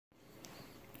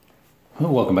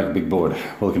Well, welcome back to Big Board.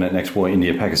 We're looking at Next War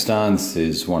India Pakistan. This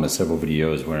is one of several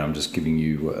videos where I'm just giving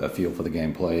you a feel for the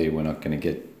gameplay. We're not going to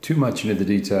get too much into the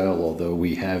detail, although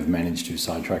we have managed to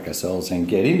sidetrack ourselves and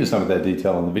get into some of that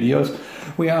detail in the videos.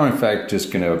 We are in fact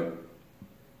just going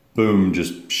to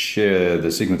just share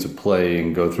the sequence of play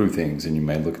and go through things, and you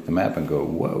may look at the map and go,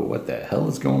 whoa, what the hell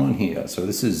is going on here? So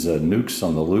this is Nukes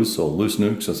on the Loose, or Loose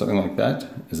Nukes, or something like that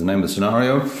is the name of the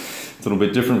scenario. It's a little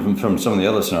bit different from some of the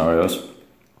other scenarios.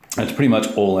 It's pretty much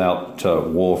all-out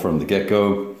war from the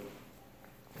get-go,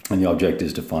 and the object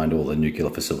is to find all the nuclear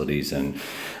facilities and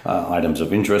items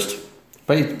of interest.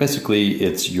 Basically,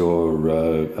 it's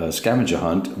your scavenger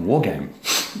hunt war game.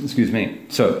 Excuse me.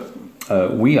 So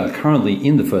we are currently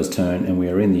in the first turn, and we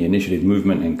are in the initiative,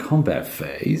 movement, and combat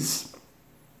phase.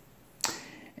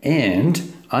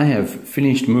 And I have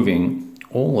finished moving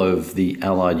all of the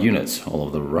Allied units, all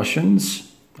of the Russians.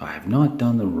 I have not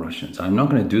done the Russians. I'm not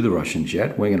going to do the Russians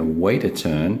yet. We're going to wait a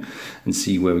turn and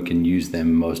see where we can use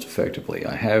them most effectively.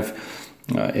 I have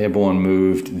airborne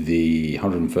moved the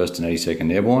 101st and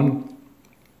 82nd Airborne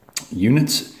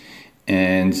units.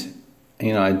 And,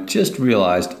 you know, I just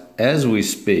realized as we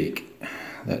speak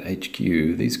that HQ,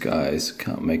 these guys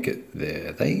can't make it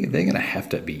there. They're going to have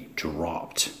to be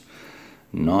dropped,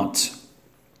 not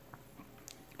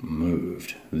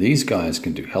moved. These guys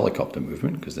can do helicopter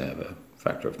movement because they have a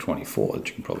factor of 24 that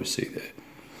you can probably see there.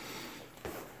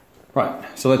 Right,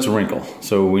 so that's a wrinkle.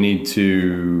 So we need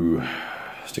to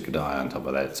stick a die on top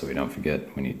of that so we don't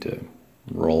forget. We need to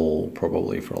roll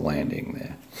probably for a landing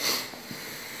there.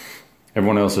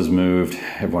 Everyone else has moved.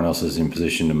 Everyone else is in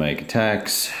position to make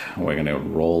attacks. We're going to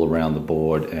roll around the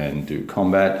board and do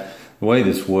combat. The way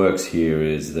this works here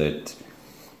is that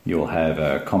you'll have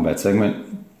a combat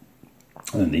segment,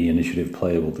 and the initiative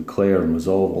player will declare and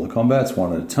resolve all the combats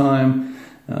one at a time.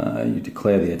 You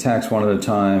declare the attacks one at a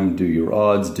time, do your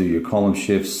odds, do your column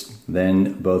shifts,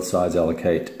 then both sides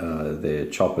allocate their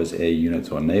choppers, air units,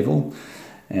 or naval.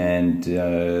 And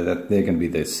they're going to be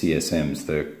the CSMs,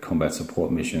 the combat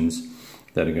support missions,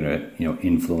 that are going to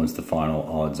influence the final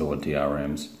odds or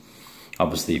DRMs.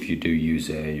 Obviously, if you do use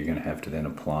air, you're going to have to then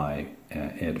apply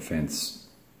air defense,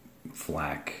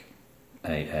 flak,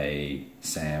 AA,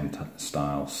 SAM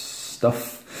style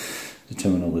stuff,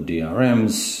 determine all the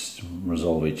DRMs,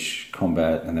 resolve each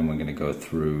combat, and then we're going to go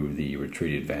through the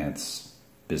retreat advance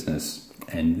business,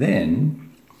 and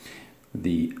then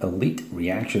the elite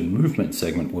reaction movement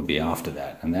segment would be after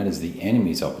that, and that is the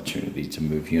enemy's opportunity to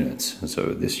move units. And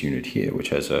so this unit here, which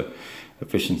has a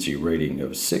efficiency rating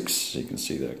of 6, you can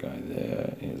see that guy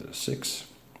there is a 6.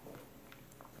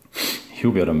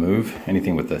 He'll be able to move.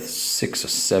 Anything with a 6 or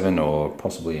 7 or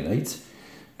possibly an 8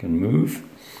 can move,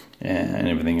 and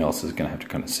everything else is going to have to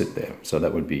kind of sit there. So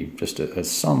that would be just a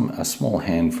small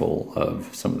handful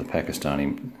of some of the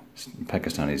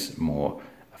Pakistanis more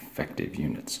effective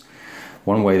units.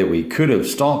 One way that we could have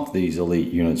stopped these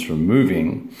elite units from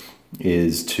moving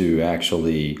is to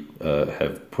actually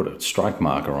have put a strike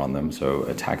marker on them, so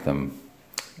attack them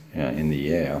in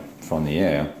the air, from the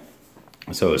air.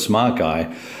 So a smart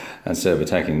guy, instead of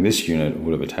attacking this unit,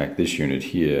 would have attacked this unit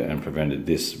here and prevented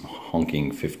this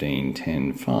honking 15,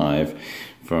 10, 5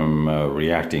 from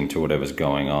reacting to whatever's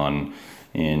going on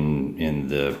in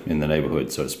the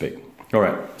neighborhood, so to speak. All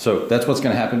right, so that's what's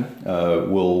going to happen.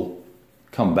 We'll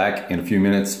come back in a few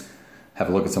minutes, have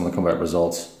a look at some of the combat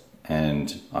results,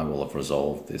 and I will have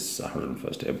resolved this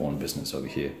 101st Airborne business over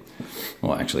here.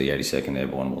 Well, actually, 82nd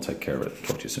Airborne will take care of it.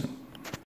 Talk to you soon.